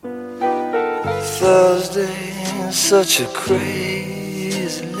Thursday is such a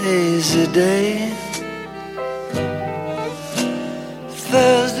crazy, lazy day.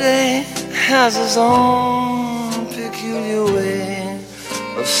 Thursday has its own peculiar way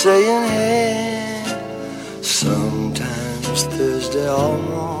of saying hey. Sometimes Thursday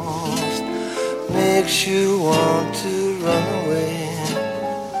almost makes you want to run away.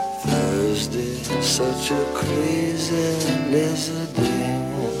 Thursday, such a crazy, lazy day.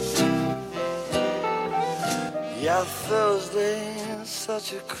 Yeah, Thursday,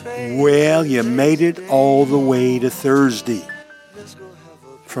 such a crazy. Well, you made it all the way to Thursday.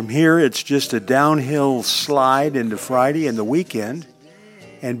 From here, it's just a downhill slide into Friday and the weekend.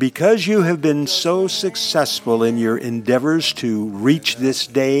 And because you have been so successful in your endeavors to reach this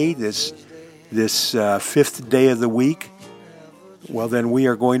day, this fifth day of the week, well, then we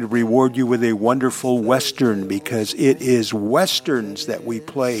are going to reward you with a wonderful Western, because it is Westerns that we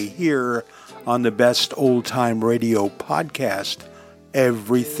play here on the Best Old Time Radio podcast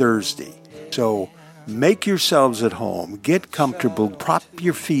every Thursday. So make yourselves at home, get comfortable, prop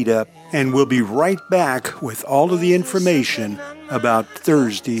your feet up, and we'll be right back with all of the information about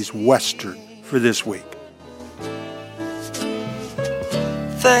Thursday's Western for this week.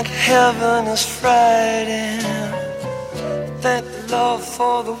 Thank heaven it's Friday. Thank the Lord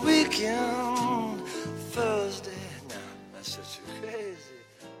for the weekend. Thursday, now that's such a crazy,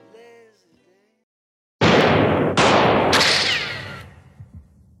 lazy day.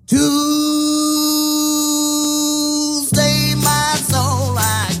 Tuesday, my soul,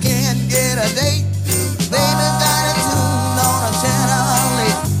 I can't get a date. Baby got a tune on a channel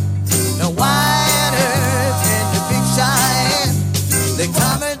 8. The Wyatt Earp and the Big Cheyenne, they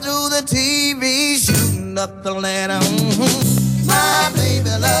coming through the TV, shooting up the ladder. My baby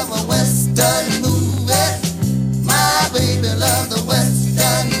love a Western movie. My baby love the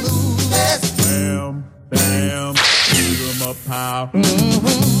Western movies. Bam, bam, shoot 'em up high.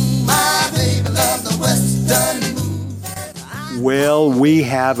 My baby love the Western movies. Well, we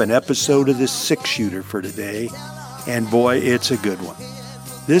have an episode of the Six Shooter for today, and boy, it's a good one.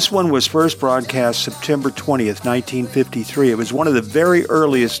 This one was first broadcast September 20th, 1953. It was one of the very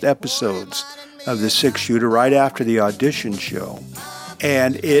earliest episodes of the Six Shooter, right after the audition show.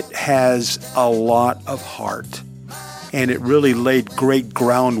 And it has a lot of heart. And it really laid great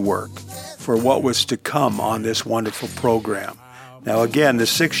groundwork for what was to come on this wonderful program. Now again, the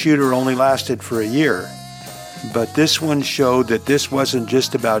Six Shooter only lasted for a year, but this one showed that this wasn't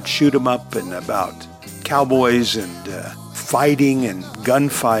just about shoot 'em up and about cowboys and fighting and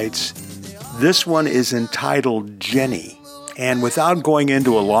gunfights. This one is entitled Jenny. And without going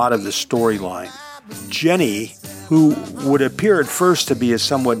into a lot of the storyline, Jenny, who would appear at first to be a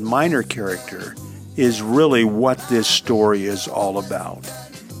somewhat minor character, is really what this story is all about.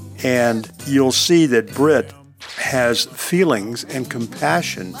 And you'll see that Britt has feelings and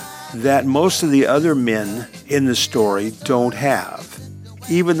compassion that most of the other men in the story don't have.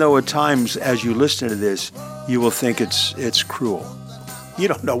 Even though at times, as you listen to this, you will think it's cruel. You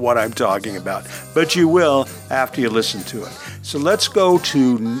don't know what I'm talking about, but you will after you listen to it. So let's go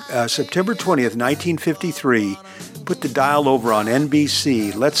to September 20th, 1953. Put the dial over on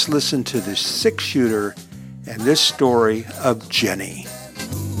NBC. Let's listen to the Six Shooter and this story of Jenny.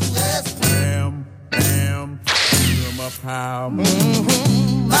 Bam, bam, shoot 'em up high.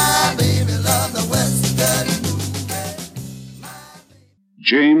 My baby love the Western movies.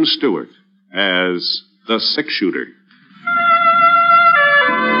 James Stewart as the Six Shooter.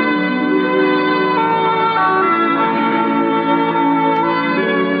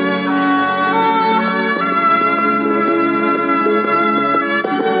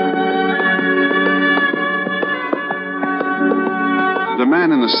 The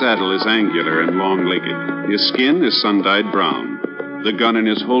man in the saddle is angular and long-legged. His skin is sun-dyed brown. The gun in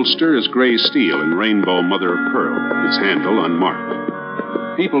his holster is gray steel and rainbow mother of pearl, its handle unmarked.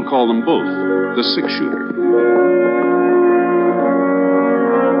 People call them both the Six Shooter.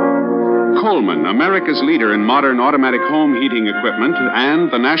 Coleman, America's leader in modern automatic home heating equipment,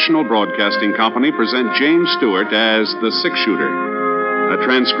 and the National Broadcasting Company present James Stewart as the Six Shooter, a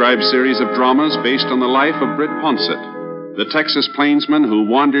transcribed series of dramas based on the life of Britt Ponsett, the Texas plainsman who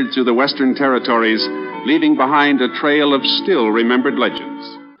wandered through the Western territories, leaving behind a trail of still-remembered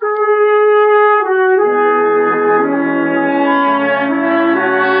legends.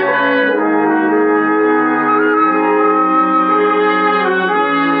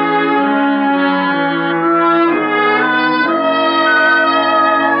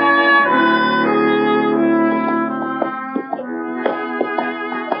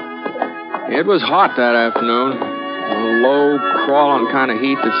 It was hot that afternoon. a low, crawling kind of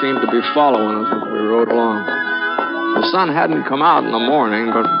heat that seemed to be following us as we rode along. The sun hadn't come out in the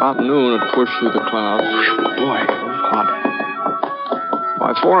morning, but about noon it pushed through the clouds. Boy, it was hot.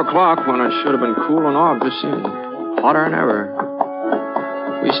 By 4 o'clock, when it should have been cooling off, it seemed hotter than ever.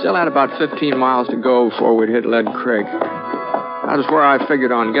 We still had about 15 miles to go before we'd hit Lead Creek. That was where I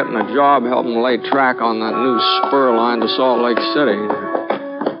figured on getting a job helping lay track on that new spur line to Salt Lake City.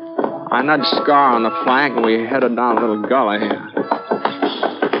 I nudged Scar on the flank, and we headed down a little gully.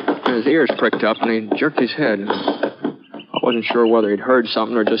 His ears pricked up, and he jerked his head. I wasn't sure whether he'd heard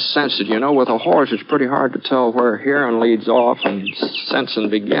something or just sensed it. You know, with a horse, it's pretty hard to tell where hearing leads off and sensing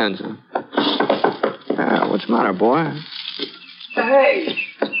begins. Yeah, what's the matter, boy? Hey.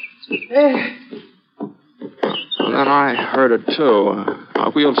 And then I heard it, too. I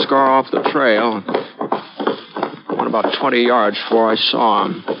wheeled Scar off the trail. Went about 20 yards before I saw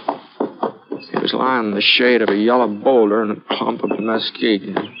him. He was lying in the shade of a yellow boulder in a clump of mesquite.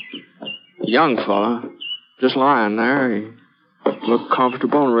 A young fella, just lying there. He looked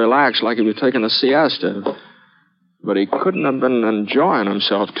comfortable and relaxed like he was taking a siesta. But he couldn't have been enjoying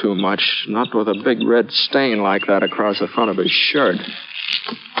himself too much, not with a big red stain like that across the front of his shirt.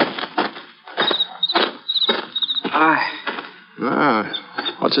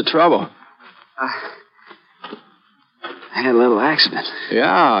 What's the trouble? I had a little accident.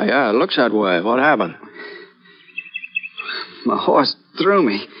 Yeah, it looks that way. What happened? My horse threw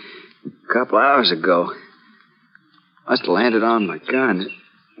me a couple hours ago. Must have landed on my gun.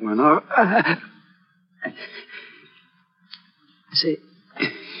 Went off. See,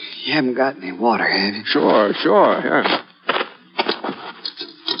 you haven't got any water, have you? Sure. Here.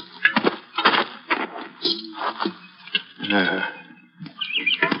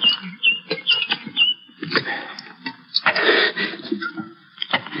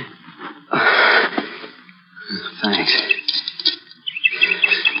 Thanks.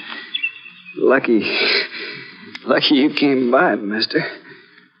 Lucky you came by, mister.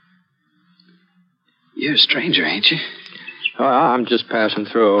 You're a stranger, ain't you? Oh, I'm just passing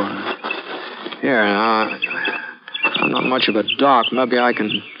through. Here, now, I'm not much of a doc. Maybe I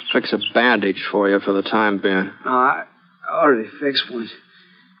can fix a bandage for you for the time being. No, I already fixed one.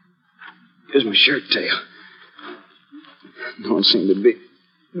 Here's my shirt tail. Don't seem to be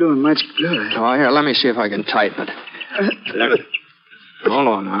doing much good. Oh, here, let me see if I can tighten it. Hold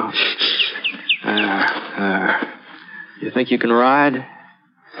on now. There. You think you can ride?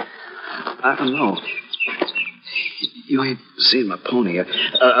 I don't know. You ain't seen my pony. A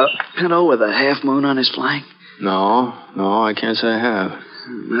pinto with a half moon on his flank? No, I can't say I have.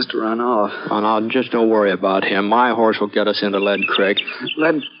 Must have run off. Oh, no, just don't worry about him. My horse will get us into Lead Creek.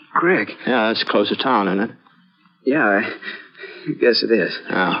 Lead Creek? Yeah, that's close to town, isn't it? Yeah, I guess it is.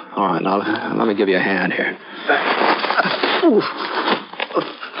 Yeah, all right. Now, let me give you a hand here.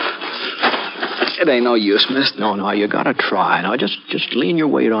 It ain't no use, mister. No, you gotta try. Now, just lean your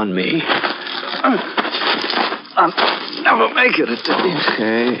weight on me. I'll never make it, I tell you.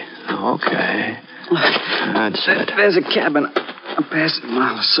 Okay. That's it. There's a cabin a passing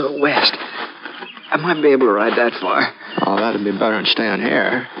mile or so west. I might be able to ride that far. Oh, that'd be better than staying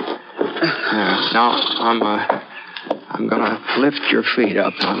here. Now, I'm gonna lift your feet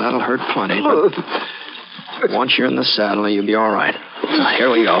up. Now, that'll hurt plenty, but once you're in the saddle, you'll be all right. Now, here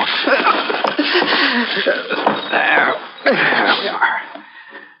we go. There we are.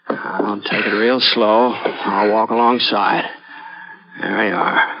 I'll take it real slow. I'll walk alongside. There you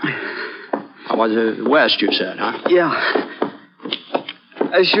are. Was it west, you said, huh? Yeah.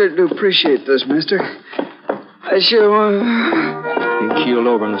 I sure do appreciate this, mister. I sure want... He keeled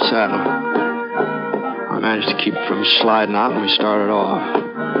over in the saddle. I managed to keep from sliding out, and we started off.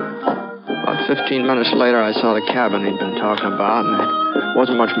 About 15 minutes later, I saw the cabin he'd been talking about, and it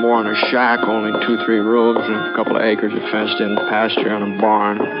wasn't much more than a shack, only 2-3 rooms and a couple of acres of fenced-in pasture and a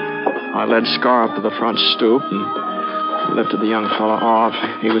barn. I led Scar up to the front stoop and lifted the young fellow off.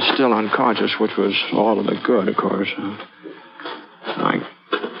 He was still unconscious, which was all of the good, of course. I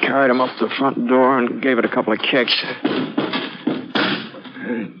carried him up to the front door and gave it a couple of kicks.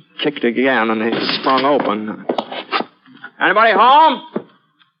 Kicked again, and it sprung open. Anybody home?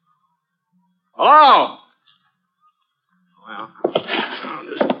 Hello?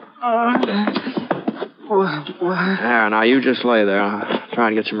 Well, what? There, now you just lay there. I'll try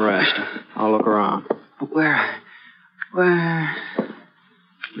and get some rest. I'll look around. Where?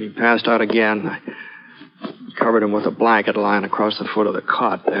 He passed out again. I covered him with a blanket lying across the foot of the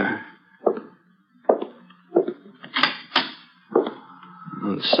cot there.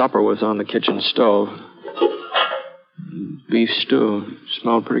 And supper was on the kitchen stove. Beef stew.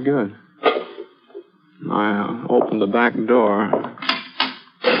 Smelled pretty good. I opened the back door.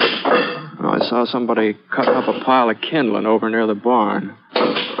 I saw somebody cutting up a pile of kindling over near the barn.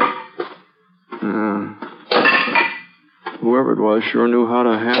 Whoever it was sure knew how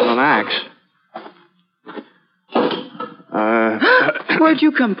to handle an axe. Where'd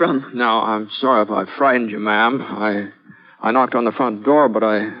you come from? Now, I'm sorry if I frightened you, ma'am. I knocked on the front door, but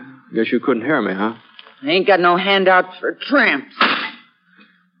I guess you couldn't hear me, huh? I ain't got no handouts for tramps.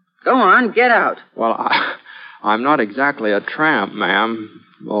 Go on, get out. Well, I'm not exactly a tramp, ma'am,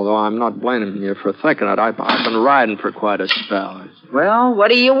 although I'm not blaming you for thinking it. I've been riding for quite a spell. Well, what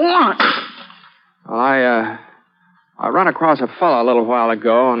do you want? Well, I ran across a fellow a little while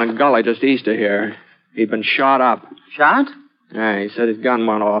ago in a gully just east of here. He'd been shot up. Shot? Yeah, he said his gun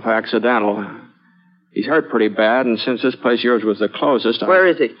went off accidental. He's hurt pretty bad, and since this place of yours was the closest... Where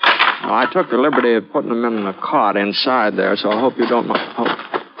is he? Well, I took the liberty of putting him in a cot inside there, so I hope you don't mind... Oh.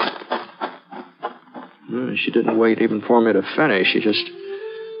 She didn't wait even for me to finish. She just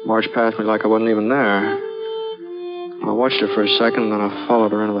marched past me like I wasn't even there. I watched her for a second, and then I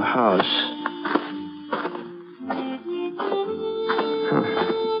followed her into the house.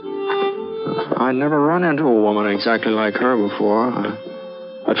 I'd never run into a woman exactly like her before.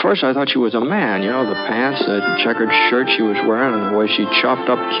 At first, I thought she was a man. You know, the pants, the checkered shirt she was wearing, and the way she chopped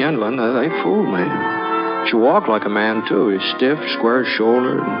up kindling, they fooled me. She walked like a man, too. Stiff,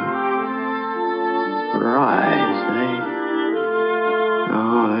 square-shouldered. But her eyes,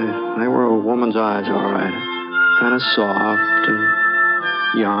 they were a woman's eyes, all right. Kind of soft and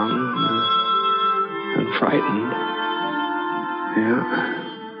young and frightened. Yeah.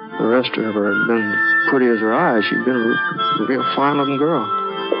 The rest of her had been pretty as her eyes. She'd been a real fine-looking girl.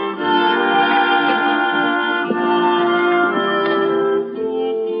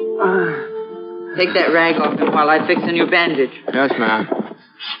 Take that rag off him while I fix a new bandage. Yes, ma'am.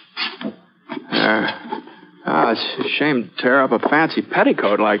 There. It's a shame to tear up a fancy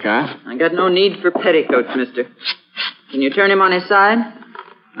petticoat like that. I got no need for petticoats, mister. Can you turn him on his side?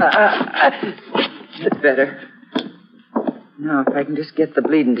 That's better. Now, if I can just get the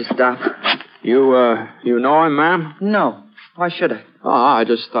bleeding to stop. You know him, ma'am? No. Why should I? Oh, I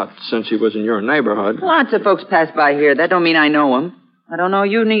just thought since he was in your neighborhood. Lots of folks pass by here. That don't mean I know him. I don't know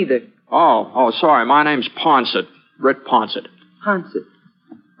you neither. Oh, sorry. My name's Ponsett. Britt Ponsett. Ponsett.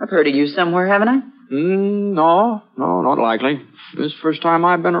 I've heard of you somewhere, haven't I? No, not likely. This is the first time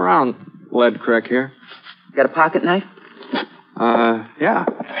I've been around Lead Creek here. Got a pocket knife? Yeah.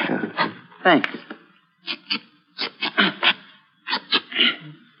 Thanks.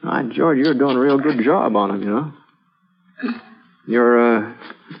 By George, you're doing a real good job on him, you know.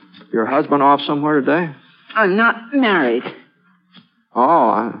 Your husband off somewhere today? I'm not married.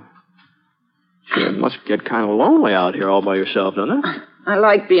 Oh, it must get kind of lonely out here all by yourself, doesn't it? I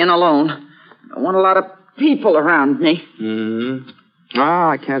like being alone. I don't want a lot of people around me.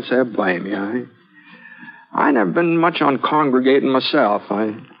 I can't say I blame you. I never been much on congregating myself.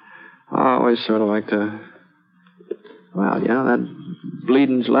 I always sort of like to... Well, you know, that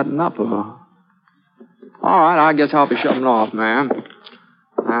bleeding's letting up a little. All right, I guess I'll be shoving off, ma'am.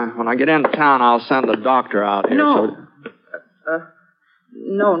 When I get into town, I'll send the doctor out here. No.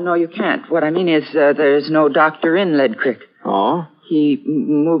 No, you can't. What I mean is there's no doctor in Lead Creek. Oh? He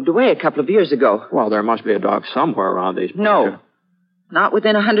moved away a couple of years ago. Well, there must be a doc somewhere around these parts. No. Not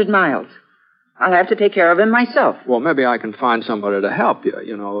within 100 miles. I'll have to take care of him myself. Well, maybe I can find somebody to help you.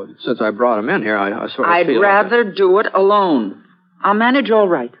 You know, since I brought him in here, I sort of I'd feel rather do it alone. I'll manage all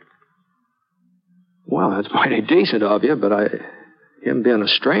right. Well, that's mighty decent of you, but him being a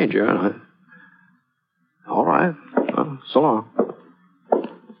stranger, all right. Well, so long.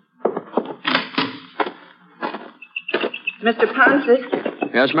 Mr.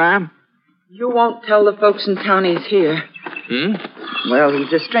 Ponsett? Yes, ma'am? You won't tell the folks in town he's here. Well,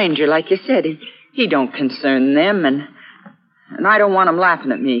 he's a stranger, like you said. He don't concern them, and I don't want them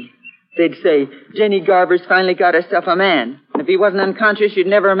laughing at me. They'd say, Jenny Garber's finally got herself a man. And if he wasn't unconscious, she'd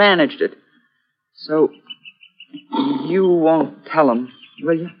never have managed it. So, you won't tell them,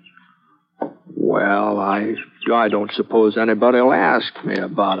 will you? Well, I don't suppose anybody'll ask me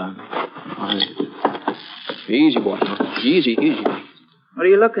about him. Easy, boy. Easy. What are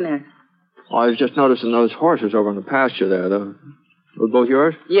you looking at? I was just noticing those horses over in the pasture there. Those both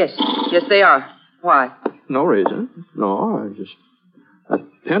yours? Yes, they are. Why? No reason. No, that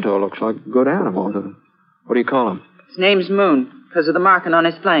pinto looks like a good animal. What do you call him? His name's Moon, because of the marking on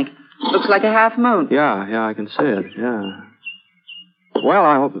his flank. Looks like a half moon. Yeah, I can see it, yeah. Well,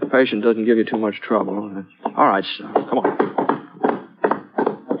 I hope the patient doesn't give you too much trouble. All right, sir. Come on.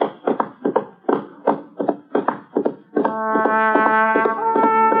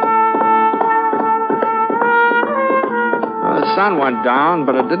 sun went down,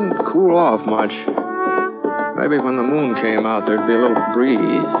 but it didn't cool off much. Maybe when the moon came out, there'd be a little breeze.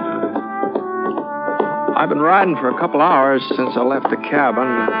 I've been riding for a couple hours since I left the cabin.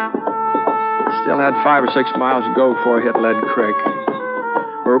 Still had 5 or 6 miles to go before I hit Lead Creek.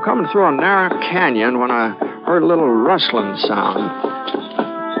 We were coming through a narrow canyon when I heard a little rustling sound.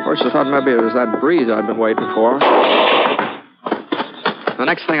 First, I thought maybe it was that breeze I'd been waiting for. The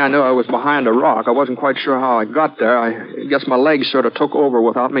next thing I knew, I was behind a rock. I wasn't quite sure how I got there. I guess my legs sort of took over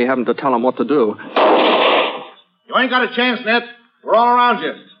without me having to tell them what to do. You ain't got a chance, Ned. We're all around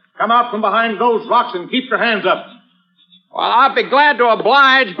you. Come out from behind those rocks and keep your hands up. Well, I'll be glad to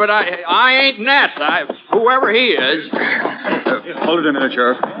oblige, but I ain't Ned. Whoever he is. Hold it a minute,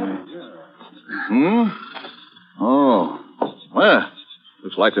 Sheriff. Oh. Well,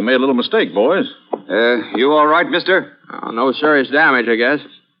 looks like they made a little mistake, boys. You all right, mister? No serious damage, I guess.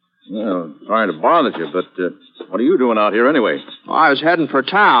 Well, trying to bother you, but what are you doing out here anyway? Well, I was heading for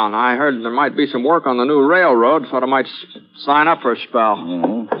town. I heard there might be some work on the new railroad. Thought I might sign up for a spell.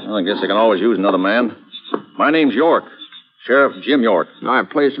 Well, I guess I can always use another man. My name's York. Sheriff Jim York. I'm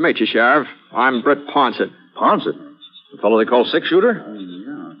pleased to meet you, Sheriff. I'm Britt Ponsett. Ponsett? The fellow they call Six-Shooter?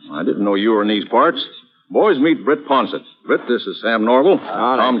 Yeah. I didn't know you were in these parts. Boys, meet Britt Ponsett. Britt, this is Sam Norval,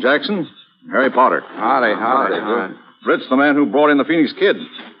 Tom Jackson, Harry Potter. Howdy. Britt's the man who brought in the Phoenix Kid.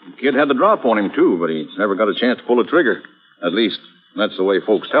 The kid had the drop on him, too, but he never got a chance to pull the trigger. At least, that's the way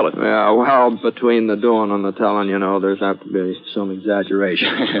folks tell it. Yeah, well, between the doing and the telling, you know, there's apt to be some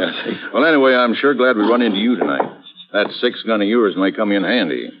exaggeration. Well, anyway, I'm sure glad we run into you tonight. That 6-gun of yours may come in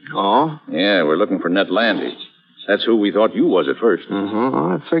handy. Oh? Yeah, we're looking for Ned Landy. That's who we thought you was at first.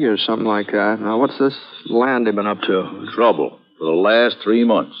 I figured something like that. Now, what's this Landy been up to? Trouble for the last 3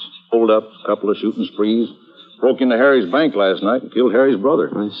 months. Hold up, a couple of shooting sprees. Broke into Harry's bank last night and killed Harry's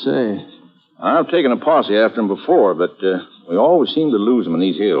brother. I see. I've taken a posse after him before, but we always seem to lose him in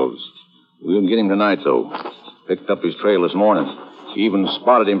these hills. We didn't get him tonight, though. Picked up his trail this morning. Even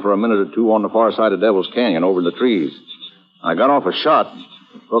spotted him for a minute or two on the far side of Devil's Canyon over in the trees. I got off a shot.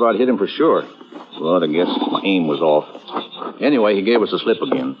 Thought I'd hit him for sure. But I guess my aim was off. Anyway, he gave us a slip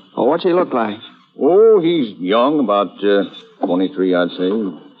again. Oh, what's he look like? Oh, he's young, about 23, I'd say.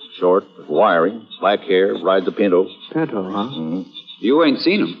 Short, wiry, black hair, rides a Pinto. Pinto, huh? Mm-hmm. You ain't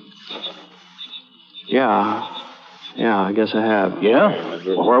seen him. Yeah, I guess I have. Yeah?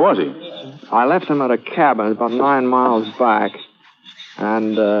 Well, where was he? I left him at a cabin about 9 miles back.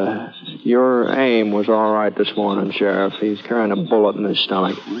 And your aim was all right this morning, Sheriff. He's carrying a bullet in his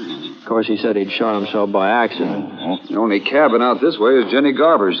stomach. Of course, he said he'd shot himself by accident. The only cabin out this way is Jenny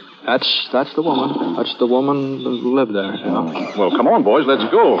Garber's. That's the woman. That's the woman who lived there. Yeah. Well, come on, boys. Let's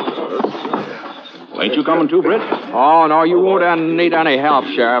go. Ain't you coming too, Britt? Oh, no, you won't need any help,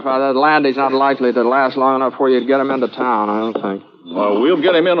 Sheriff. That Landy's not likely to last long enough for you to get him into town, I don't think. Well, we'll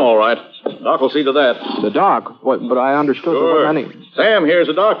get him in all right. Doc will see to that. The doc? But I understood sure. there wasn't any... Sam here's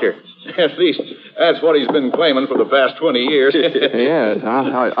a doctor. At least, that's what he's been claiming for the past 20 years. Yes.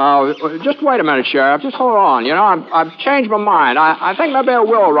 Just wait a minute, Sheriff. Just hold on. You know, I've changed my mind. I think maybe I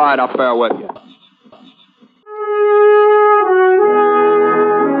will ride up there with you.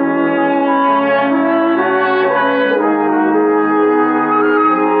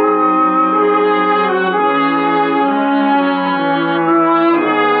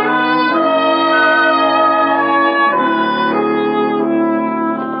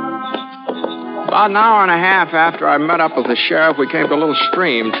 About an hour and a half after I met up with the sheriff, we came to a little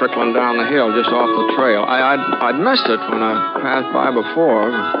stream trickling down the hill just off the trail. I'd missed it when I passed by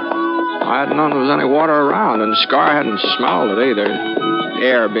before. I hadn't known there was any water around, and Scar hadn't smelled it either. The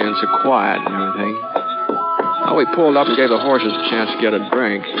air being so quiet and everything. Well, we pulled up and gave the horses a chance to get a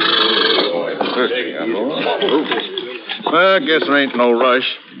drink. Well, I guess there ain't no rush.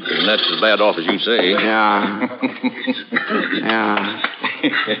 And that's as bad off as you say. Yeah.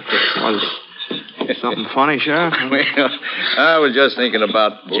 Was something funny, Sheriff? Well, I was just thinking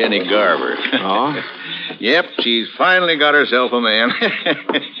about Jenny Garber. Oh? Yep, she's finally got herself a man.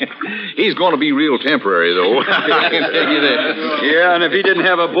 He's going to be real temporary, though. I can tell you that. Yeah, and if he didn't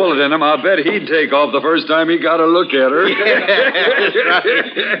have a bullet in him, I'll bet he'd take off the first time he got a look at her.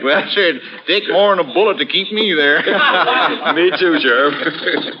 Right. Well, sure, it'd take more than a bullet to keep me there. Me too, Sheriff.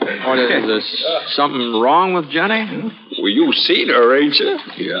 What is this? Something wrong with Jenny? Well, you've seen her, ain't you?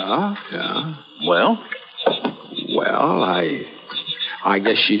 Yeah. Well, I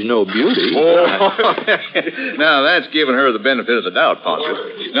guess she's no beauty. Oh. Now, that's giving her the benefit of the doubt, Poncho.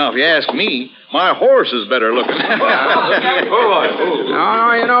 Now, if you ask me, my horse is better looking. No,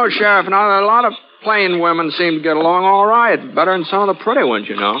 you know, Sheriff, now a lot of plain women seem to get along all right. Better than some of the pretty ones,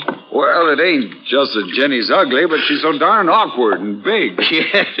 you know. Well, it ain't just that Jenny's ugly, but she's so darn awkward and big.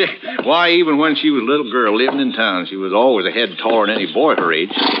 Yeah. Why, even when she was a little girl living in town, she was always a head taller than any boy her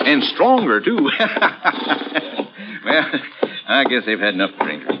age. And stronger, too. Well, I guess they've had enough to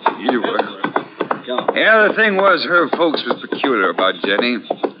drink. You were. Yeah, the thing was, her folks was peculiar about Jenny.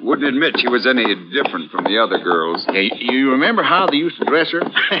 Wouldn't admit she was any different from the other girls. Yeah, you remember how they used to dress her?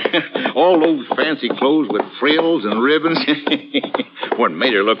 All those fancy clothes with frills and ribbons. What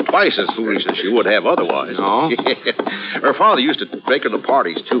made her look twice as foolish as she would have otherwise. No? Her father used to take her to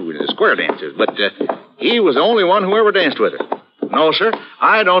parties, too, in the square dances, but he was the only one who ever danced with her. No, sir,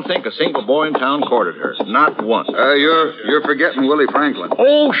 I don't think a single boy in town courted her. Not one. You're forgetting Willie Franklin.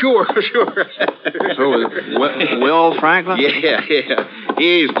 Oh, sure. Will Franklin? Yeah.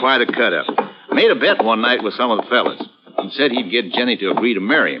 He's quite a cut-up. Made a bet one night with some of the fellas and said he'd get Jenny to agree to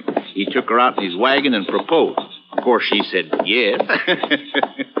marry him. He took her out in his wagon and proposed. Of course, she said yes.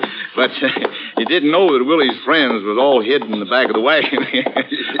 But he didn't know that Willie's friends was all hidden in the back of the wagon.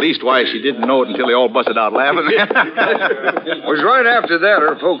 Leastwise, she didn't know it until they all busted out laughing. It was right after that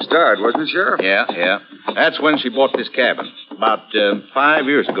her folks died, wasn't it, Sheriff? Yeah. That's when she bought this cabin. About 5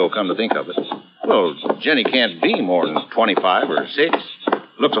 years ago, come to think of it. Well, Jenny can't be more than 25 or 6.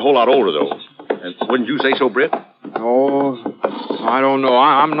 Looks a whole lot older, though. Wouldn't you say so, Britt? Oh, I don't know.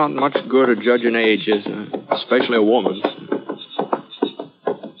 I'm not much good at judging ages, especially a woman's.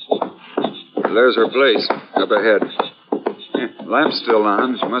 There's her place, up ahead. Lamp's still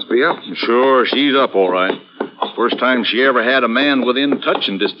on. She must be up. Sure, she's up all right. First time she ever had a man within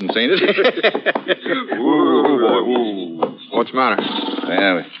touching distance, ain't it? Whoa, boy. What's the matter?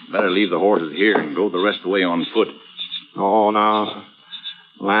 Yeah, we better leave the horses here and go the rest of the way on foot. Oh, no.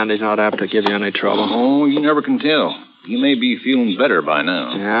 Landy's not apt to give you any trouble. Oh, you never can tell. He may be feeling better by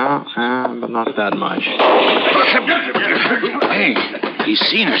now. Yeah, but not that much. Hey, he's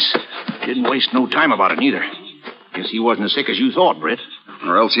seen us. Didn't waste no time about it, neither. Guess he wasn't as sick as you thought, Britt.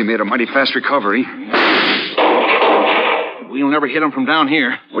 Or else he made a mighty fast recovery. We'll never hit him from down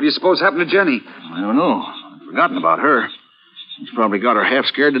here. What do you suppose happened to Jenny? I don't know. I've forgotten about her. He's probably got her half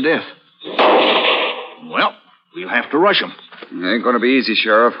scared to death. Well, we'll have to rush him. It ain't going to be easy,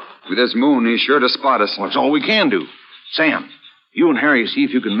 Sheriff. With this moon, he's sure to spot us. Well, that's all we can do. Sam, you and Harry see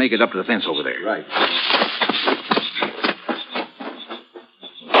if you can make it up to the fence over there. Right.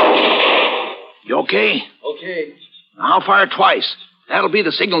 You okay? Okay. Now, I'll fire twice. That'll be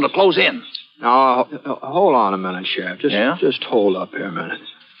the signal to close in. Now, hold on a minute, Sheriff. Just hold up here a minute.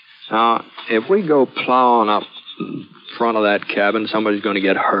 Now, if we go plowing up in front of that cabin, somebody's going to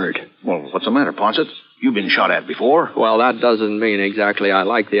get hurt. Well, what's the matter, Ponset? You've been shot at before. Well, that doesn't mean exactly I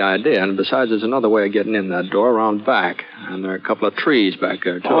like the idea. And besides, there's another way of getting in that door around back. And there are a couple of trees back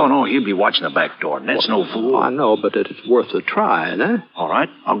there, too. Oh, no, he'll be watching the back door. That's no fool. I know, but it's worth a try, isn't it? All right,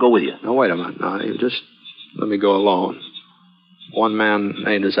 I'll go with you. Now, wait a minute. Now, you just let me go alone. One man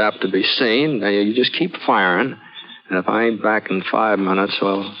ain't as apt to be seen. Now, you just keep firing. And if I ain't back in 5 minutes,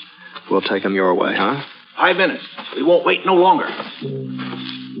 well, we'll take him your way, huh? 5 minutes. We won't wait no longer.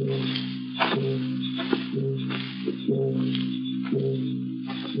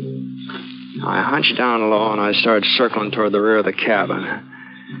 I hunched down low and I started circling toward the rear of the cabin.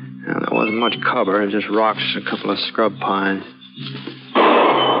 And there wasn't much cover, just rocks, a couple of scrub pines.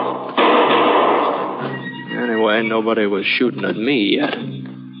 Anyway, nobody was shooting at me yet.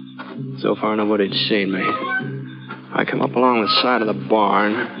 So far, nobody'd seen me. I come up along the side of the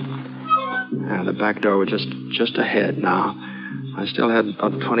barn. And the back door was just ahead now. I still had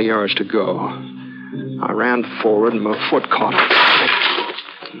about 20 yards to go. I ran forward and my foot caught.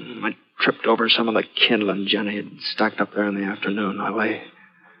 I tripped over some of the kindling Jenny had stacked up there in the afternoon. I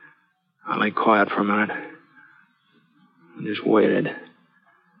lay quiet for a minute. I just waited.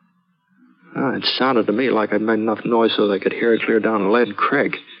 It sounded to me like I'd made enough noise so they could hear it clear down Lead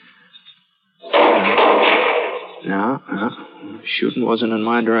Creek. No, shooting wasn't in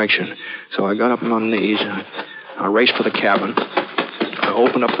my direction. So I got up on my knees. I raced for the cabin. I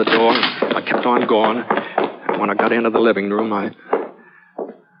opened up the door. I kept on going. And when I got into the living room, I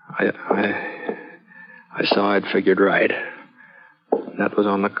saw I'd figured right. That was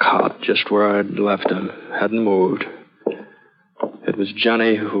on the cot, just where I'd left him. Hadn't moved. It was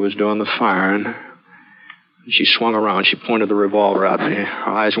Jenny who was doing the firing. She swung around. She pointed the revolver at me. Her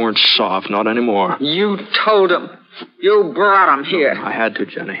eyes weren't soft, not anymore. You told him. You brought him here. I had to,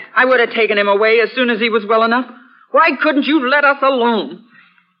 Jenny. I would have taken him away as soon as he was well enough. Why couldn't you let us alone?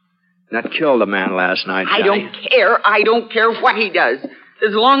 That killed a man last night, Jenny. I don't care. I don't care what he does.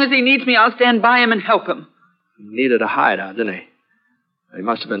 As long as he needs me, I'll stand by him and help him. He needed a hideout, didn't he? He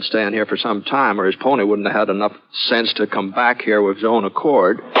must have been staying here for some time, or his pony wouldn't have had enough sense to come back here with his own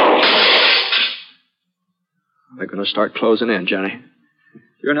accord. They're going to start closing in, Jenny.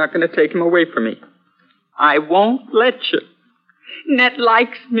 You're not going to take him away from me. I won't let you. Ned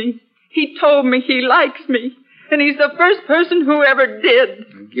likes me. He told me he likes me. And he's the first person who ever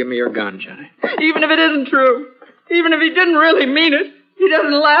did. Give me your gun, Jenny. Even if it isn't true. Even if he didn't really mean it. He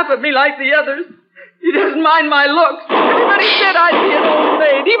doesn't laugh at me like the others. He doesn't mind my looks. Everybody said I'd be an old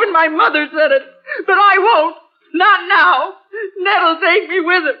maid. Even my mother said it. But I won't. Not now. Ned'll take me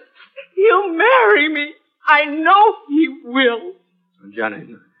with him. He'll marry me. I know he will.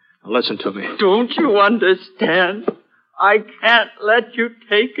 Jenny, listen to me. Don't you understand? I can't let you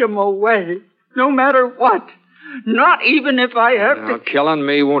take him away. No matter what. Not even if I have to... Killing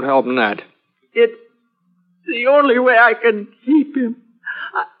me won't help Ned. It's the only way I can keep him.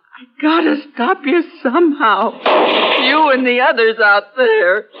 I gotta stop you somehow. You and the others out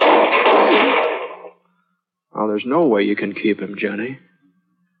there. Oh, there's no way you can keep him, Jenny.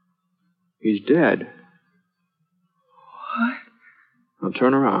 He's dead. What? Now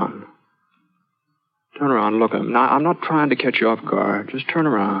turn around. Turn around, look at him. Now, I'm not trying to catch you off guard. Just turn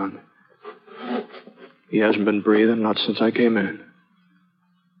around. He hasn't been breathing, not since I came in.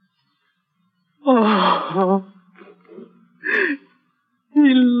 Oh,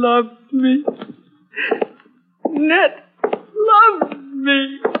 he loved me. Ned loved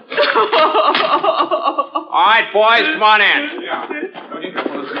me. All right, boys, come on in.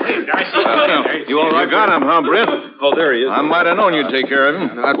 You all right? You got him, huh, Britt? Oh, there he is. I might have known you'd take care of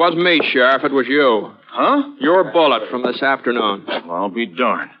him. That wasn't me, Sheriff. It was you. Huh? Your bullet from this afternoon. Well, I'll be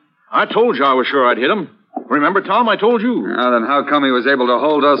darned. I told you I was sure I'd hit him. Remember, Tom, I told you. Now, then how come he was able to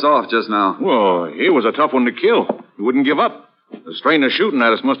hold us off just now? Well, he was a tough one to kill. He wouldn't give up. The strain of shooting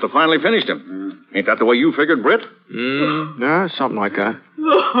at us must have finally finished him. Ain't that the way you figured, Britt? Yeah, something like that.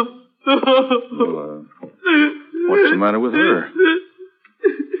 Well, what's the matter with her?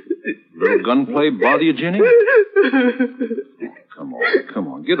 Little gunplay bother you, Jenny? Come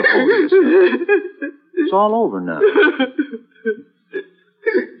on, get a hold of yourself. It's all over now.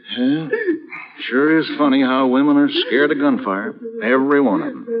 Yeah, sure is funny how women are scared of gunfire. Every one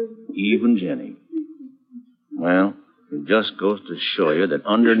of them. Even Jenny. Well, it just goes to show you that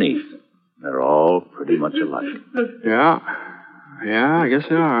underneath, they're all pretty much alike. Yeah, I guess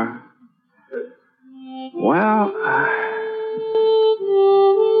they are. Well,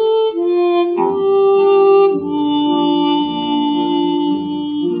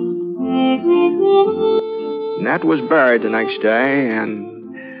 Ned was buried the next day, and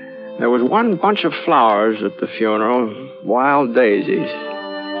there was one bunch of flowers at the funeral, wild daisies.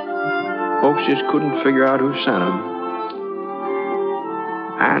 Folks just couldn't figure out who sent them.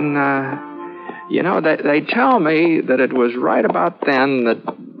 And, they tell me that it was right about then that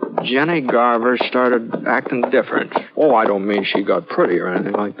Jenny Garver started acting different. Oh, I don't mean she got pretty or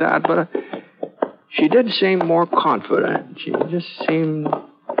anything like that, but she did seem more confident. She just seemed a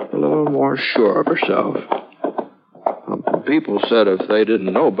little more sure of herself. People said if they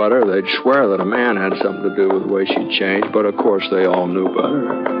didn't know better, they'd swear that a man had something to do with the way she changed, but of course they all knew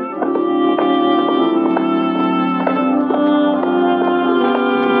better.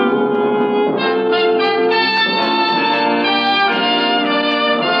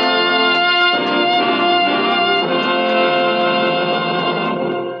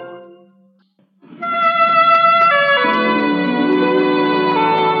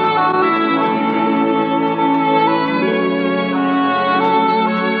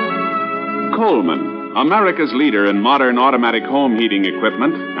 Coleman, America's leader in modern automatic home heating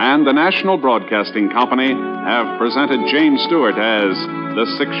equipment, and the National Broadcasting Company have presented James Stewart as the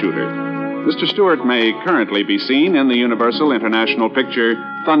Six-Shooter. Mr. Stewart may currently be seen in the Universal International picture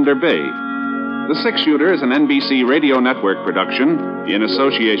Thunder Bay. The Six-Shooter is an NBC Radio Network production in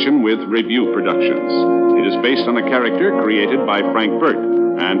association with Review Productions. It is based on a character created by Frank Burt,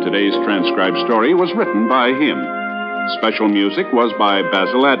 and today's transcribed story was written by him. Special music was by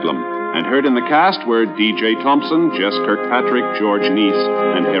Basil Adlam, and heard in the cast were D.J. Thompson, Jess Kirkpatrick, George Neese,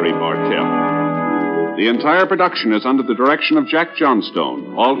 and Harry Bartell. The entire production is under the direction of Jack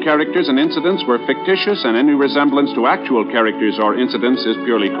Johnstone. All characters and incidents were fictitious, and any resemblance to actual characters or incidents is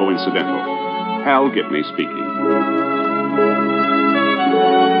purely coincidental. Hal Gibney speaking.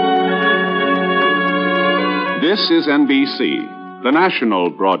 This is NBC, the National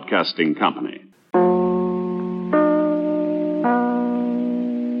Broadcasting Company.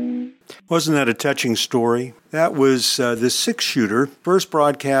 Wasn't that a touching story? That was The Six-Shooter, first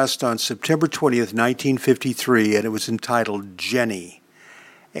broadcast on September 20th, 1953, and it was entitled Jenny.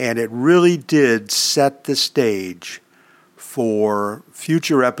 And it really did set the stage for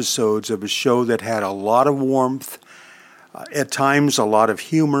future episodes of a show that had a lot of warmth, at times a lot of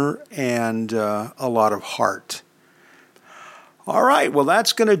humor, and a lot of heart. All right, well,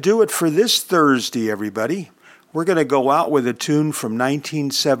 that's going to do it for this Thursday, everybody. We're going to go out with a tune from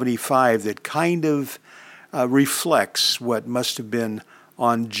 1975 that kind of reflects what must have been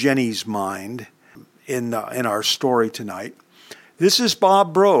on Jenny's mind in our story tonight. This is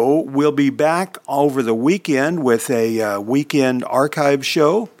Bob Bro. We'll be back over the weekend with a weekend archive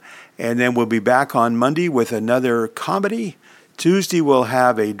show, and then we'll be back on Monday with another comedy. Tuesday we'll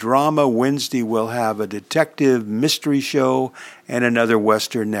have a drama. Wednesday we'll have a detective mystery show, and another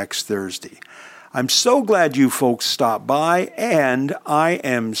Western next Thursday. I'm so glad you folks stopped by, and I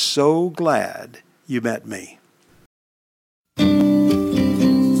am so glad you met me.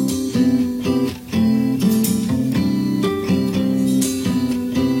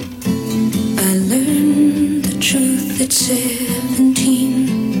 At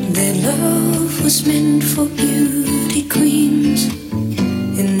 17, their love was meant for beauty queens.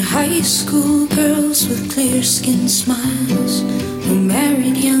 In high school, girls with clear-skinned smiles who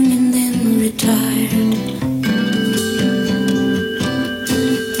married young and then retired.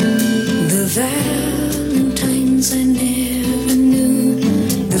 The Valentines I never knew,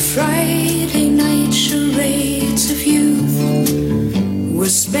 the Friday night charades of youth were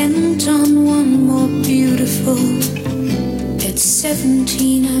spent on one more beautiful. At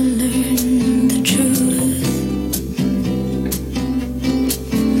 17 I learned the truth.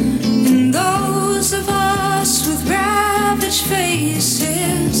 And those of us with ravaged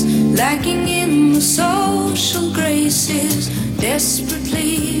faces, lacking in the social graces,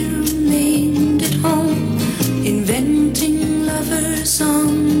 desperately remained at home, inventing lovers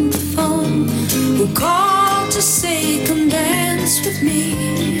on the phone who called to say, come dance with me,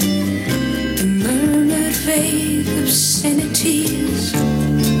 and murmured vague obscenities.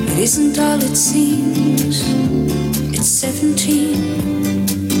 It isn't all it seems. It's 17.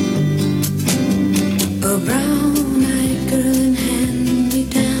 A brown-eyed girl in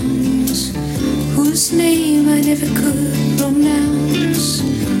hand-me-downs, whose name I never could pronounce,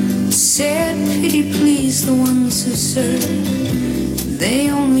 said, pity please the ones who serve,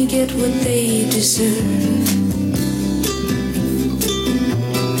 they only get what they deserve.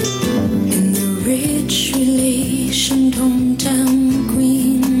 And the rich relationed hometown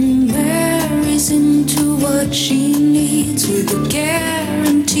queen marries into what she needs, with a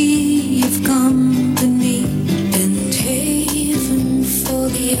guarantee of company and haven for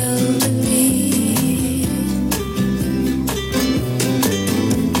the elderly.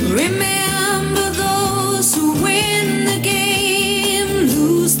 Remember those who win the game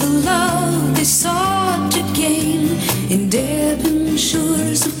lose the love they sought to gain in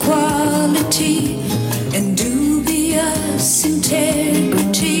debentures of quality and dubious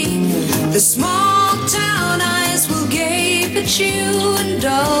integrity. The small town eyes will gape at you in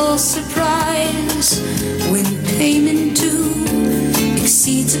dull surprise when payment due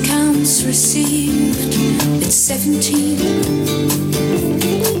exceeds accounts received. It's 17.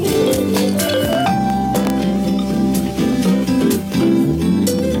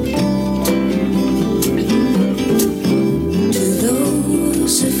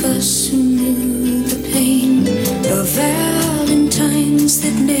 Valentines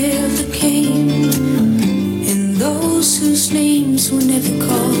that never came, and those whose names were never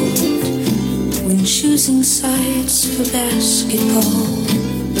called when choosing sides for basketball.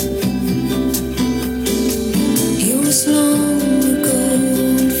 It was long ago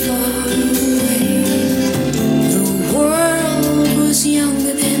and far away. The world was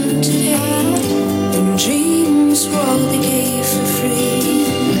younger than today, and dreams were all they gave for free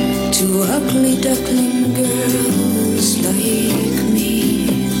to ugly duckling girls like